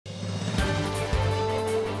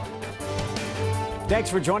Thanks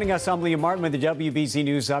for joining us. I'm Liam Martin with the WBZ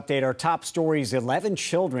News Update. Our top stories: 11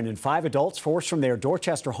 children and 5 adults forced from their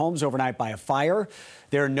Dorchester homes overnight by a fire.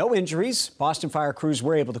 There are no injuries. Boston fire crews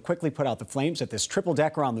were able to quickly put out the flames at this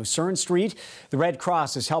triple-decker on Lucerne Street. The Red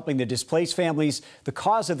Cross is helping the displaced families. The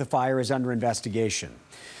cause of the fire is under investigation.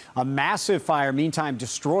 A massive fire, meantime,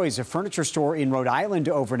 destroys a furniture store in Rhode Island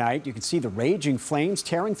overnight. You can see the raging flames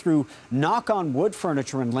tearing through knock-on-wood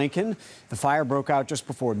furniture in Lincoln. The fire broke out just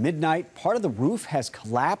before midnight. Part of the roof has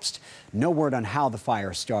collapsed. No word on how the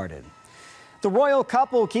fire started. The royal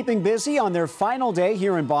couple keeping busy on their final day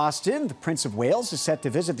here in Boston. The Prince of Wales is set to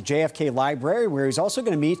visit the JFK Library, where he's also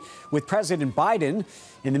going to meet with President Biden.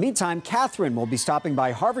 In the meantime, Catherine will be stopping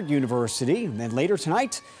by Harvard University. And then later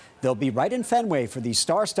tonight, they'll be right in Fenway for the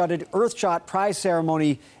star-studded Earthshot Prize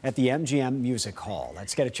ceremony at the MGM Music Hall.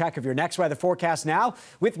 Let's get a check of your next weather forecast now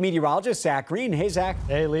with meteorologist Zach Green. Hey, Zach.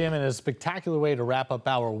 Hey, Liam. In a spectacular way to wrap up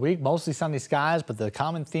our week. Mostly sunny skies, but the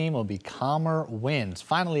common theme will be calmer winds.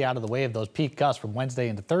 Finally out of the way of those peak gusts from Wednesday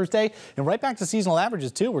into Thursday. And right back to seasonal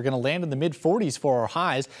averages, too. We're going to land in the mid-40s for our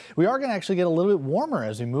highs. We are going to actually get a little bit warmer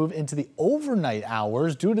as we move into the overnight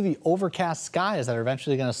hours due to the overcast skies that are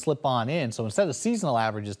eventually going to slip on in. So instead of seasonal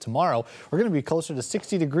averages tomorrow, we're going to be closer to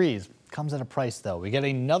 60 degrees. Comes at a price, though. We get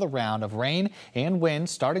another round of rain and wind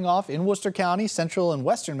starting off in Worcester County, central and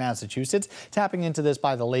western Massachusetts, tapping into this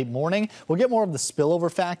by the late morning. We'll get more of the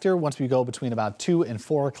spillover factor once we go between about 2 and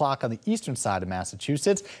 4 o'clock on the eastern side of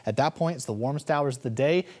Massachusetts. At that point, it's the warmest hours of the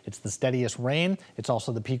day. It's the steadiest rain. It's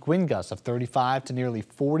also the peak wind gusts of 35 to nearly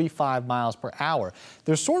 45 miles per hour.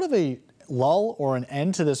 There's sort of a lull or an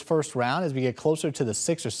end to this first round as we get closer to the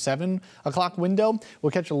 6 or 7 o'clock window.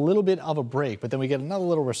 We'll catch a little bit of a break, but then we get another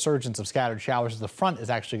little resurgence of scattered showers as the front is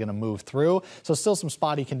actually going to move through. So still some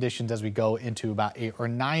spotty conditions as we go into about 8 or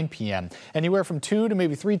 9 p.m. Anywhere from 2 to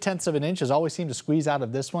maybe 3/10 of an inch has always seemed to squeeze out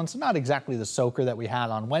of this one. So not exactly the soaker that we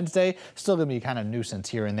had on Wednesday. Still going to be kind of nuisance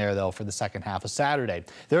here and there, though, for the second half of Saturday.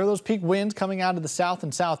 There are those peak winds coming out of the south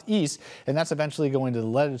and southeast, and that's eventually going to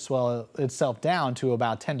let it swell itself down to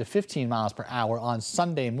about 10 to 15 miles per hour on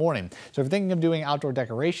Sunday morning. So if you're thinking of doing outdoor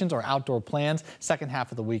decorations or outdoor plans, second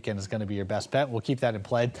half of the weekend is going to be your best bet. We'll keep that in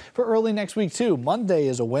play for early next week, too. Monday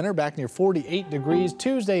is a winner, back near 48 degrees.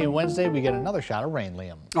 Tuesday and Wednesday, we get another shot of rain,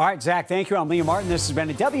 Liam. All right, Zach, thank you. I'm Liam Martin. This has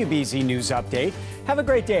been a WBZ News Update. Have a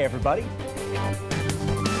great day, everybody.